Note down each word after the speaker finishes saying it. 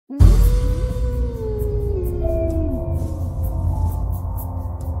Hello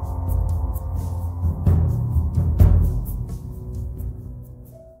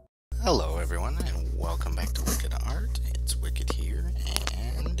everyone and welcome back to Wicked Art. It's Wicked here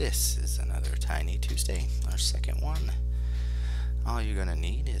and this is another Tiny Tuesday, our second one. All you're going to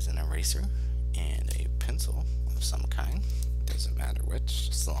need is an eraser and a pencil of some kind. Doesn't matter which,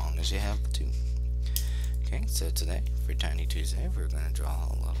 as long as you have the two. Okay, so today for Tiny Tuesday we're going to draw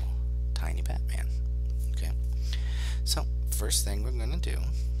a little tiny Batman. Okay, so first thing we're going to do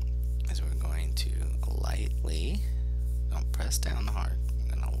is we're going to lightly, don't press down hard,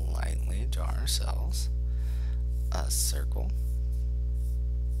 lightly draw ourselves a circle.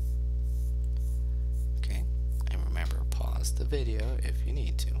 Okay, and remember, pause the video if you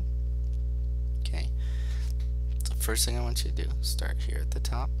need to. Okay, so first thing I want you to do, start here at the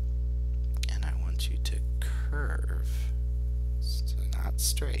top, and I want you to curve, so not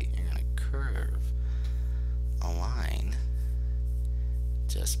straight, you're going to curve a line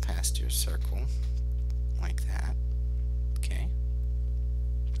just past your circle, like that. Okay.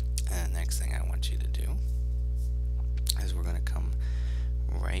 And the next thing I want you to do is we're going to come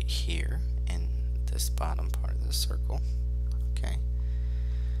right here in this bottom part of the circle. Okay,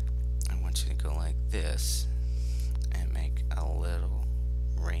 I want you to go like this and make a little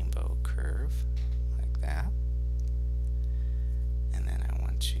rainbow curve like that. And then I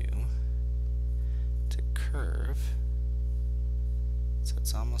want you to curve so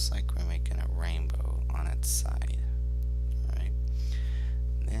it's almost like we're making a rainbow on its side.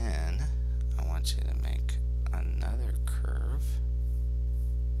 Then I want you to make another curve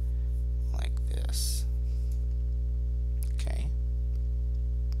like this. Okay,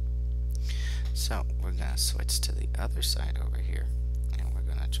 so we're going to switch to the other side over here, and we're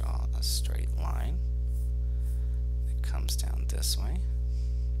going to draw a straight line that comes down this way,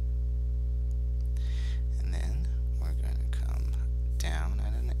 and then we're going to come down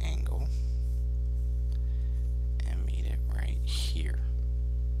at an angle and meet it right here.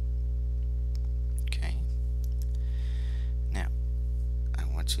 I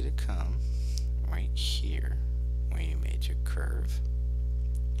want you to come right here where you made your curve.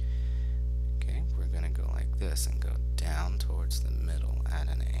 Okay, we're going to go like this and go down towards the middle at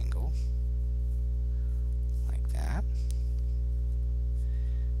an angle like that.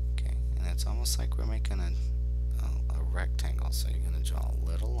 Okay, and it's almost like we're making a rectangle, so you're going to draw a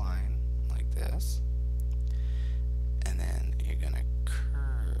little line like this, and then you're going to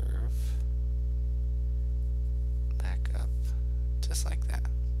curve back up just like that.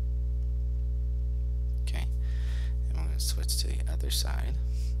 Okay, and we're going to switch to the other side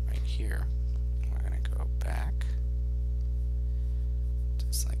right here. We're going to go back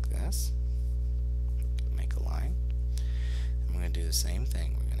just like this, make a line, and we're going to do the same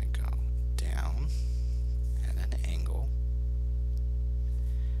thing. We're going to go down at an angle.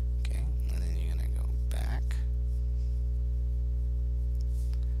 Okay, and then you're going to go back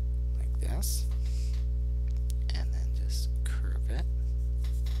like this, and then just curve it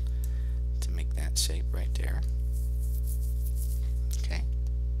to make that shape right there. Okay,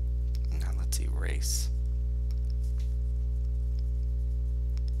 now let's erase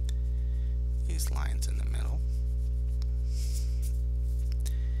these lines in the middle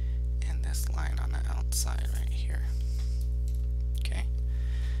and this line on the outside right here. Okay,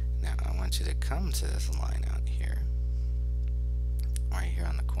 now I want you to come to this line out here, right here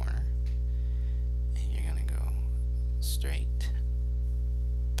on the corner, and you're going to go straight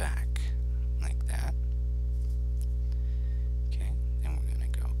back like that. Okay, then we're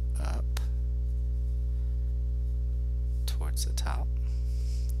going to go up towards the top,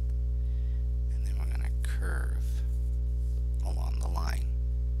 and then we're going to curve along the line.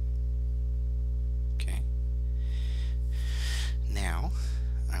 Okay, now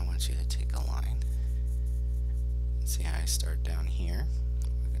I want you to take a line. See how I start down here?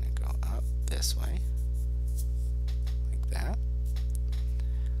 We're going to go up this way like that.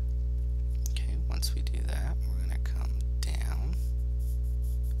 Okay, once we do that, we're going to come down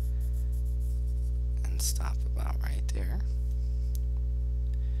and stop about right there.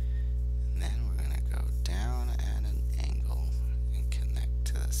 And then we're going to go down at an angle and connect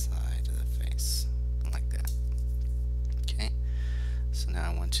to the side of the face like that. Okay, so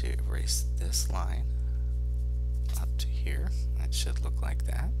now I want you to erase this line up to here. It should look like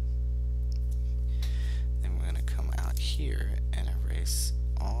that. Then we're going to come out here and erase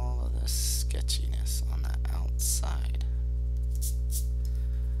all of the sketchiness on the outside.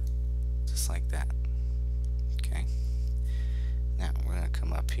 Just like that. Okay. Now we're going to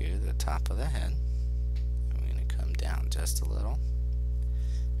come up here to the top of the head. And we're going to come down just a little.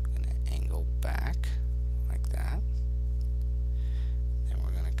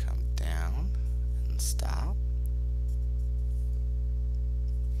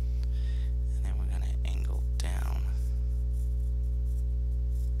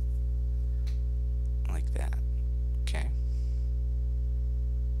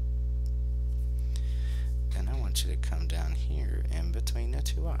 want you to come down here in between the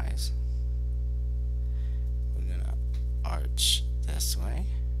two eyes. We're going to arch this way,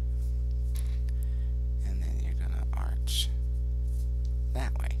 and then you're going to arch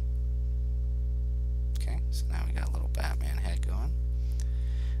that way. Okay, so now we got a little Batman head going.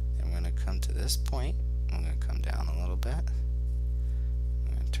 Then we're going to come to this point. We're going to come down a little bit.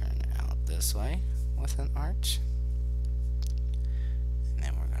 We're going to turn out this way with an arch. And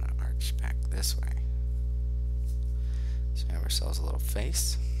then we're going to arch back this way. So we have ourselves a little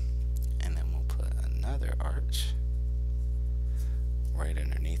face. And then we'll put another arch right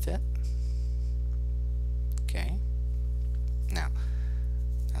underneath it. Okay. Now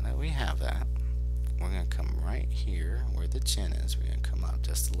that we have that, we're going to come right here where the chin is. We're going to come up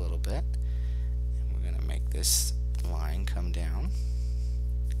just a little bit. And we're going to make this line come down.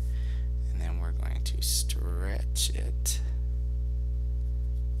 And then we're going to stretch it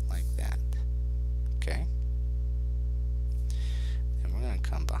like that. Okay? Then we're going to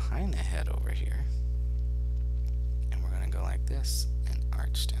come behind the head over here. And we're going to go like this and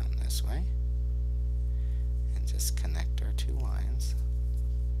arch down this way. And just connect our two lines.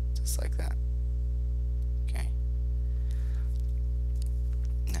 Just like that. Okay.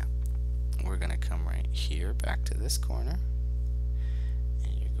 Now, we're going to come right here back to this corner.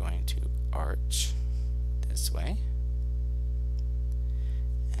 And you're going to arch this way.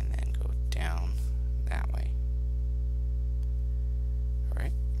 And then go down that way.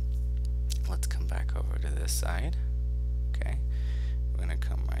 Alright. Let's come back over to this side. Okay. We're going to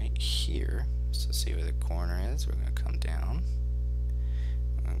come right here. So see where the corner is? We're going to come down.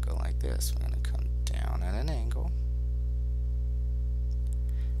 We're going to go like this. We're going to come down at an angle.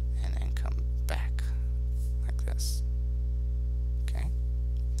 And then come back like this. Okay?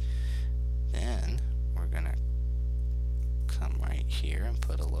 Then we're going to come right here and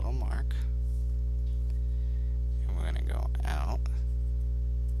put a little mark. And we're going to go out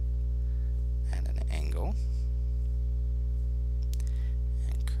at an angle.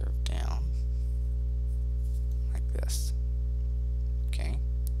 And curve down like this. Okay?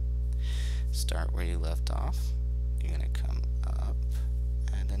 Start where you left off. You're going to come up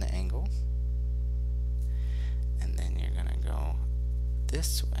at an angle. And then you're going to go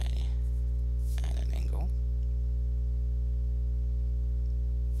this way at an angle.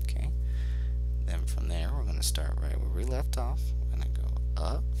 Okay? Then from there, we're going to start right where we left off. We're going to go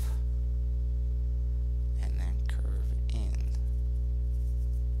up and then curve in.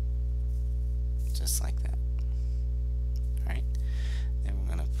 Just like that. Alright? Then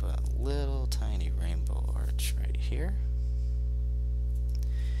we're going to put a little tiny rainbow arch right here.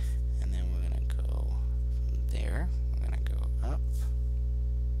 And then we're going to go from there. We're going to go up.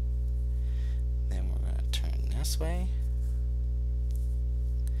 Then we're going to turn this way.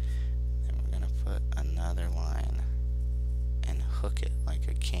 Then we're going to put another line and hook it like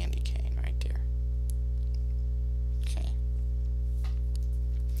a candy cane right there. Okay.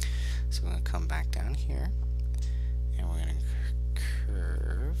 So we're going to come back down here. And we're going to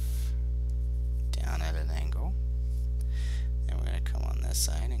curve down at an angle. Then we're going to come on this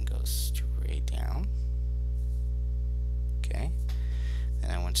side and go straight down. Okay?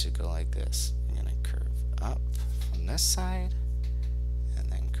 And I want you to go like this. You're going to curve up from this side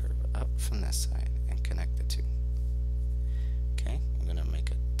and then curve up from this side and connect the two. Okay? I'm going to make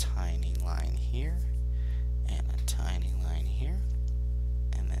a tiny line here and a tiny line here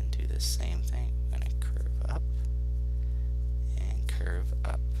and then do the same thing. I'm going to curve up and curve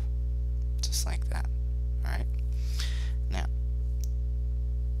up, just like that. Alright? Now,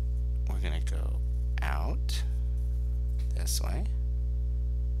 we're going to go out this way.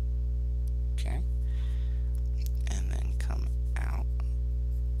 Okay? And then come out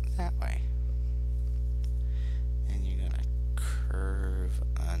that way. And you're going to curve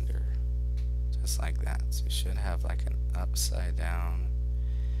under, just like that. So you should have like an upside down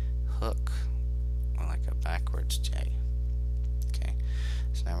hook or like a backwards J. Okay,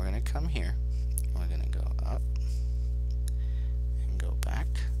 so now we're going to come here. We're going to go up and go back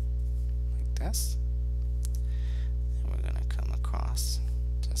like this. And we're going to come across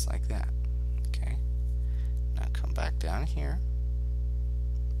just like that. Okay, now come back down here,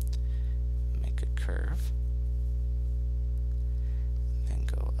 make a curve, then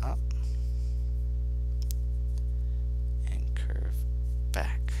go up and curve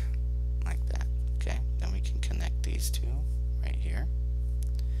back like that. Okay, then we can connect these two right here.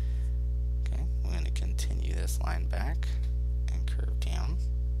 Okay, we're going to continue this line back and curve down.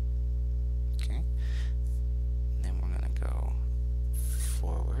 Okay, and then we're going to go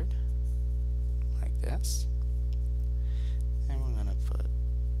forward like this, and we're going to put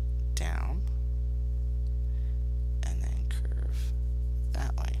down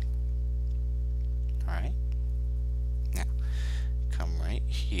right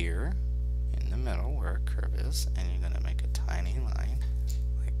here in the middle where a curve is, and you're going to make a tiny line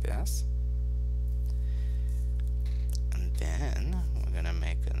like this. And then we're going to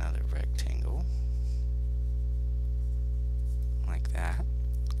make another rectangle like that.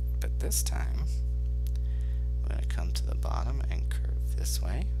 But this time, we're going to come to the bottom and curve this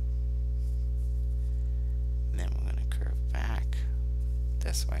way. Then we're going to curve back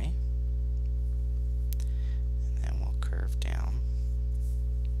this way. And then we'll curve down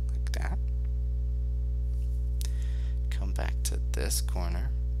like that. Come back to this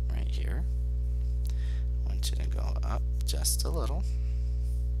corner right here. I want you to go up just a little.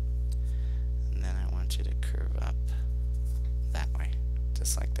 And then I want you to curve up that way,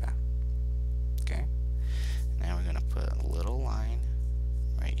 just like that. Okay? Now we're going to put a little line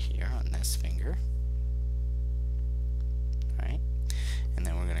right here on this finger. Right? And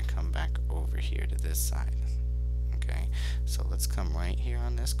then we're going to come back over here to this side. Okay? So let's come right here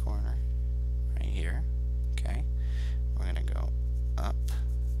on this corner, right here. Okay? We're going to go up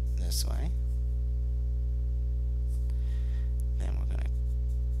this way. Then we're going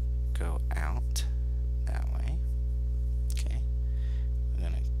to go out that way. Okay? We're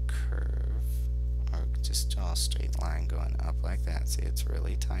going to curve, or just draw a straight line going up like that. See, it's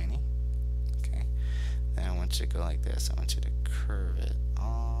really tiny. Okay? Then I want you to go like this. I want you to curve it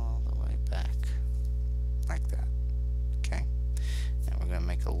all the way back like that. Okay? And we're going to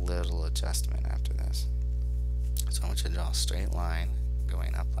make a little adjustment after this. So I want you to draw a straight line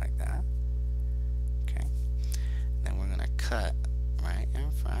going up like that. Okay? Then we're going to cut right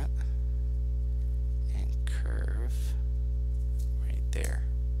in front and curve right there.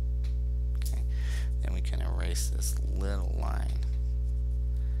 Okay? Then we can erase this little line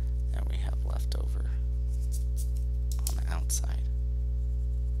that we have left over on the outside.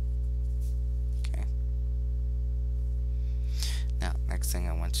 Okay? Now, next thing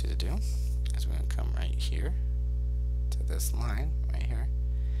I want you to do is we're going to come right here to this line right here,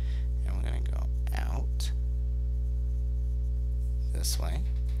 and we're going to go out this way.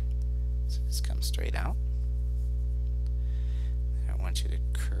 So just come straight out. And I want you to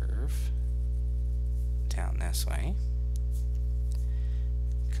curve down this way,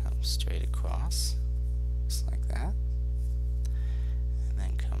 come straight across just like that, and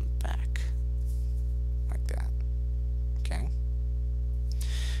then come back like that. Okay?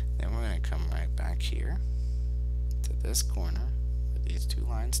 Then we're going to come right back here to this corner where these two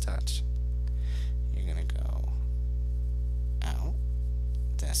lines touch. You're going to go out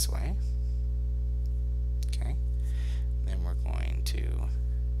this way. Okay? Then we're going to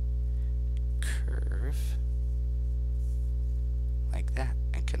curve like that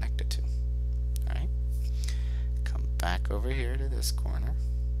and connect the two. Alright? Come back over here to this corner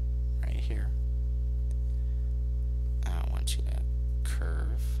right here. I want you to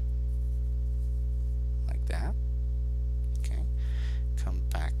curve like that. Okay? Come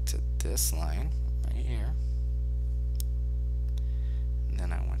back to this line right here. And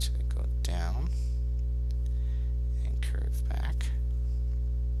then I want you to go down and curve back.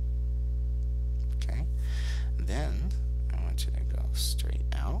 Okay? Then I want you to go straight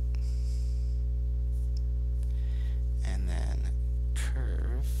out and then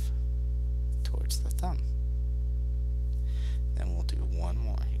curve towards the thumb. Then we'll do one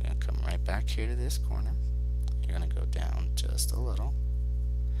more. You're going to come right back here to this corner. You're going to go down just a little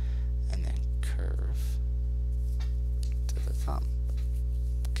and then curve to the thumb.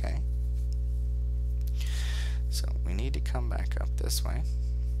 Okay? So we need to come back up this way.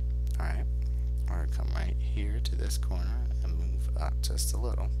 Alright? We're going to come right here to this corner and move up just a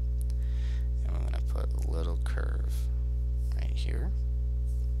little. And we're going to put a little curve right here.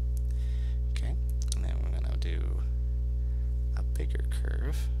 Okay? And then we're going to do a bigger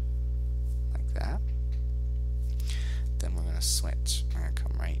curve like that. Then we're going to switch. We're going to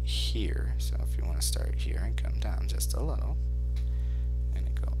come right here. So if you want to start here and come down just a little, we're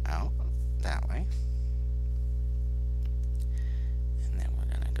going to go out that way. And then we're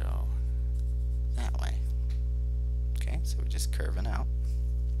going to go that way. Okay, so we're just curving out.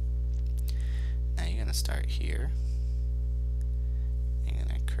 Now you're going to start here. You're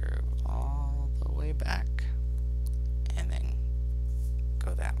going to curve all the way back and then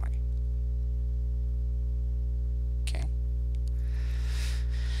go that way. Okay.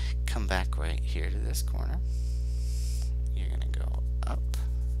 Come back right here to this corner. You're going to go up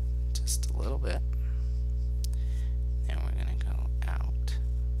just a little bit. Then we're going to go out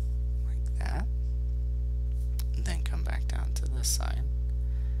like that. And then come back down to this side.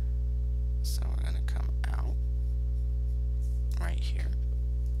 So we're going to come out right here.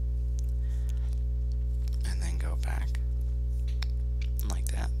 And then go back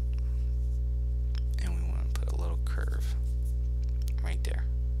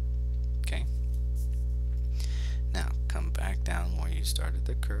started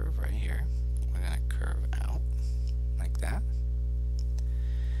the curve right here. We're going to curve out like that.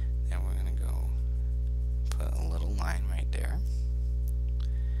 Then we're going to go put a little line right there.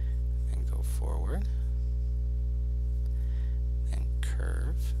 Then go forward. Then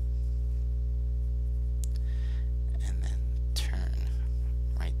curve. And then turn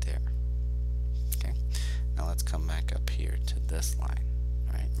right there. Okay. Now let's come back up here to this line.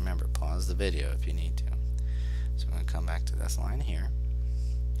 Right? Remember, pause the video if you need to. So we're going to come back to this line here.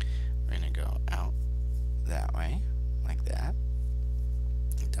 We're going to go out that way, like that.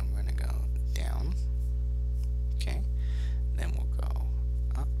 And then we're going to go down. Okay. Then we'll go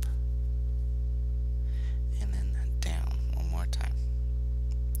up. And then down one more time.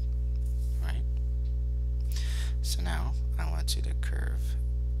 Right? So now I want you to curve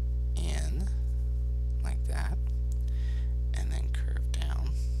in like that. And then curve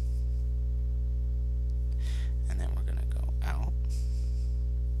down. And then we're going to go out.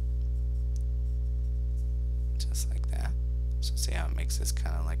 Just like that. So see how it makes this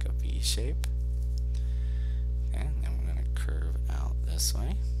kind of like a V shape? Okay, and then we're going to curve out this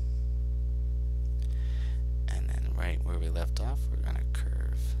way. And then right where we left off, we're going to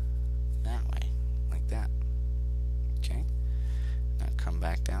curve that way, like that. Okay, now come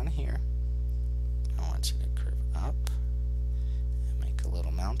back down here. I want you to curve up and make a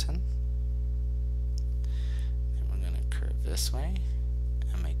little mountain. Then we're going to curve this way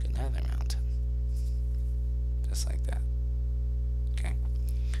and make another mountain. Just like that. Okay.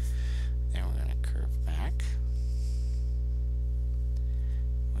 Then we're going to curve back.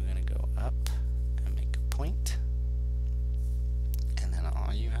 We're going to go up and make a point. And then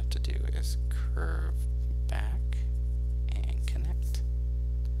all you have to do is curve back and connect.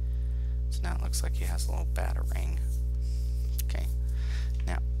 So now it looks like he has a little batarang. Okay.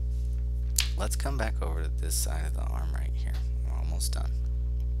 Now, let's come back over to this side of the arm right here. We're almost done.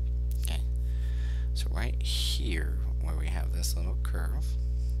 Okay. So right here, where we have this little curve,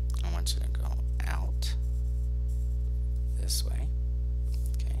 I want you to go out this way.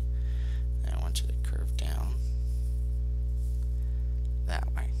 Okay. And I want you to curve down that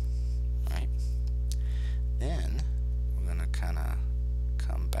way. Right? Then we're going to kind of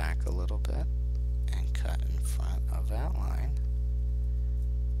come back a little bit and cut in front of that line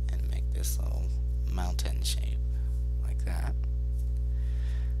and make this little mountain shape like that.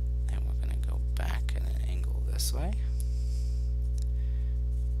 Then we're going to go back at an angle this way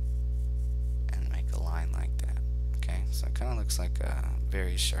and make a line like that. Okay, so it kind of looks like a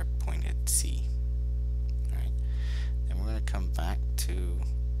very sharp pointed C. Right? Then we're going to come back to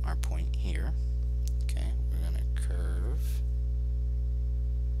our point here. Okay, we're going to curve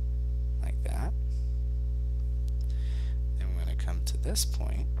like that. Then we're going to come to this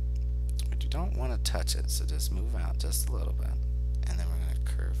point, but you don't want to touch it, so just move out just a little bit. And then we're going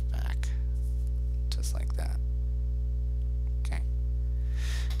to curve back just like that. Okay.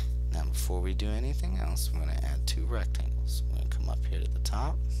 Now before we do anything else, we're going to add two rectangles. We're going to come up here to the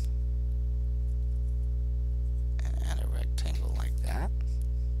top and add a rectangle like that.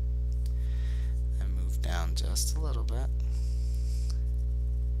 And move down just a little bit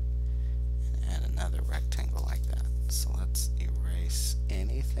and add another rectangle like that. So let's erase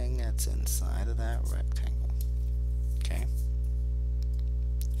anything that's inside of that rectangle. Okay.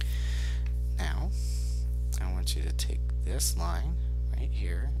 Now, I want you to take this line right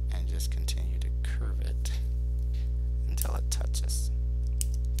here and just continue to curve it until it touches.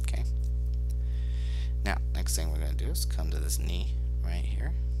 Okay. Now, next thing we're going to do is come to this knee right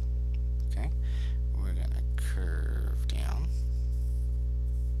here. Okay. We're going to curve down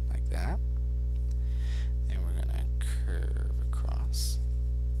like that. Then we're going to curve across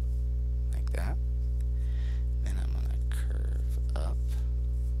like that. Then I'm going to curve up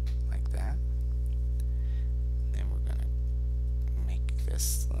like that. Then we're going to make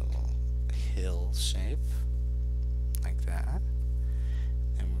this little hill shape like that.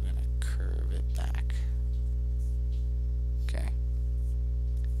 Then we're going to curve it back. Okay.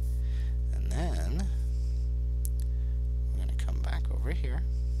 And then we're going to come back over here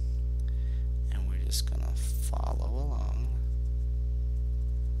and we're just going to follow along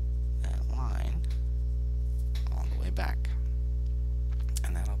that line all the way back.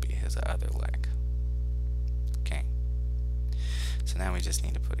 And that'll be his other leg. Okay. So now we just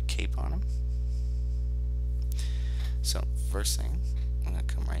need to put a cape on him. So first thing, I'm going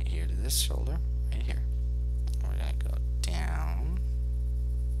to come right here to this shoulder, right here. We're going to go down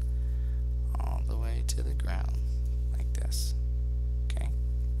all the way to the ground, like this. Okay.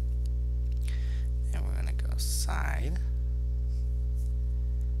 Then we're going to go side.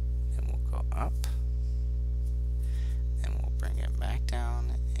 Then we'll go up. Then we'll bring it back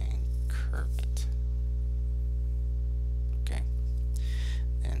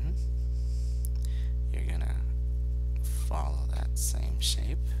same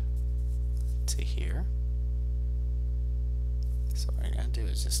shape to here. So what you're going to do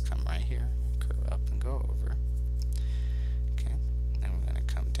is just come right here, curve up and go over. Okay, then we're going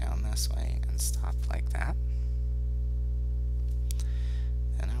to come down this way and stop like that.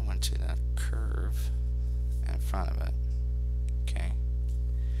 Then I want you to curve in front of it. Okay,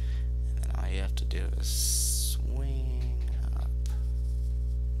 and then all you have to do is swing up.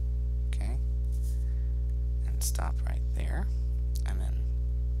 Okay, and stop right there, and then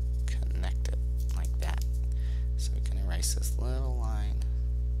connect it like that. So we can erase this little line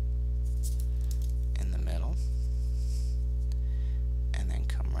in the middle, and then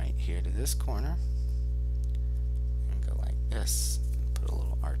come right here to this corner and go like this and put a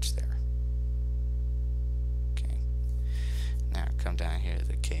little arch there. Okay, now come down here to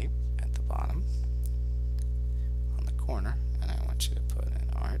the cape at the bottom on the corner, and I want you to put an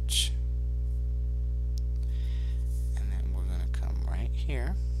arch, and then we're going to come right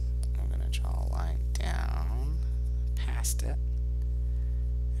here. We're going to draw a line down past it,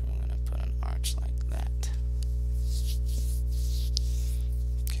 and we're going to put an arch like that.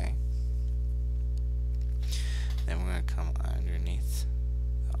 Okay. Then we're going to come underneath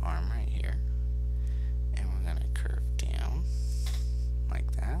the arm right here, and we're going to curve down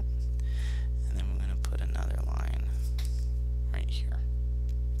like that, and then we're going to put another line right here.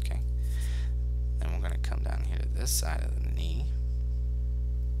 Okay. Then we're going to come down here to this side of the knee.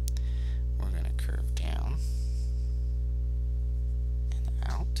 We're going to curve down and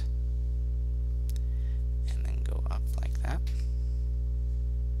out, and then go up like that.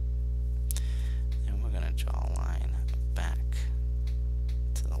 And we're going to draw a line back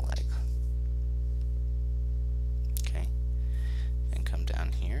to the leg. Okay. Then come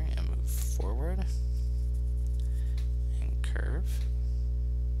down here and move forward and curve.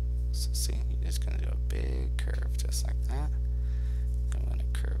 So see, you're just going to do a big curve just like that. Then we're going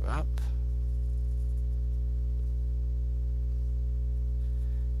to curve up.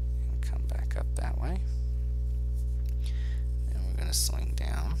 Come back up that way. Then we're going to swing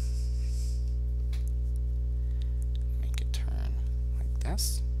down, make it turn like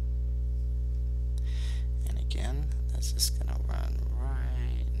this, and again that's just going to run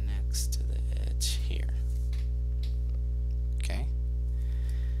right next to the edge here. Okay,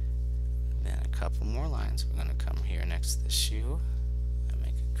 then a couple more lines. We're going to come here next to the shoe and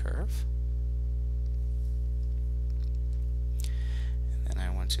make a curve. And I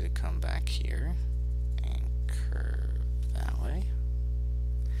want you to come back here and curve that way,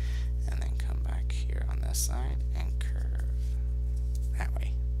 and then come back here on this side and curve that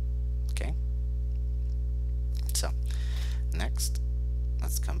way. Okay, so next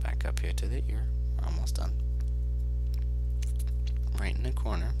let's come back up here to the ear. We're almost done. Right in the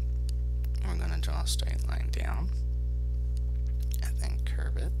corner, we're going to draw a straight line down and then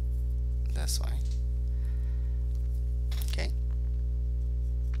curve it this way. Okay,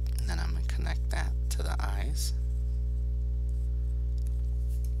 then I'm going to connect that to the eyes,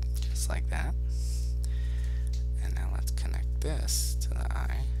 just like that. And now let's connect this to the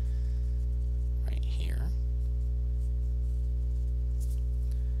eye right here.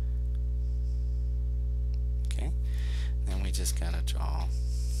 Okay, then we just got to draw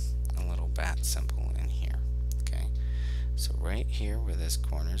a little bat symbol in here. Okay, so right here where this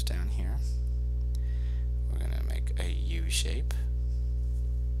corner's down here, we're going to make a U shape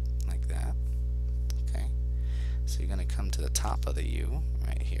like that. Okay, so you're going to come to the top of the U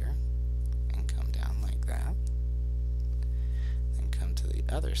right here and come down like that, then come to the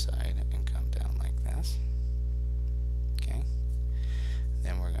other side and come down like this. Okay,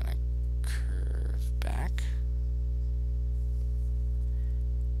 then we're going to curve back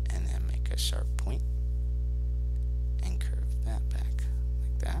and then make a sharp point and curve that back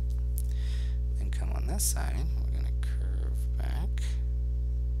like that. Then come on this side, we're going to curve back,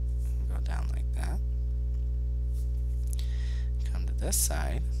 go down like that. Come to this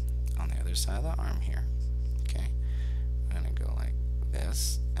side, on the other side of the arm here. Okay, we're going to go like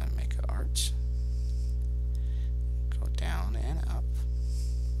this and make an arch. Go down and up.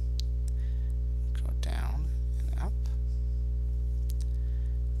 Go down and up.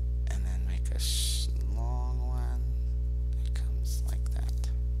 And then make a long one that comes like that.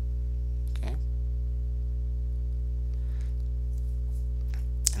 Okay?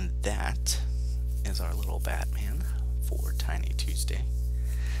 And that is our little Batman for Tiny Tuesday.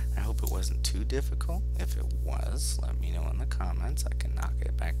 I hope it wasn't too difficult. If it was, let me know in the comments. I can knock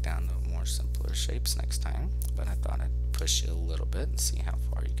it back down to more simpler shapes next time, but I thought I'd push you a little bit and see how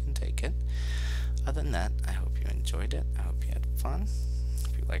far you can take it. Other than that, I hope you enjoyed it. I hope you had fun.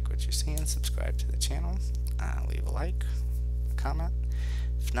 If you like what you're seeing, subscribe to the channel, leave a like, a comment.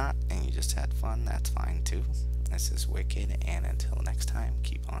 If not, and you just had fun, that's fine too. This is Wicked, and until next time,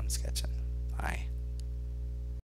 keep on sketching. Bye.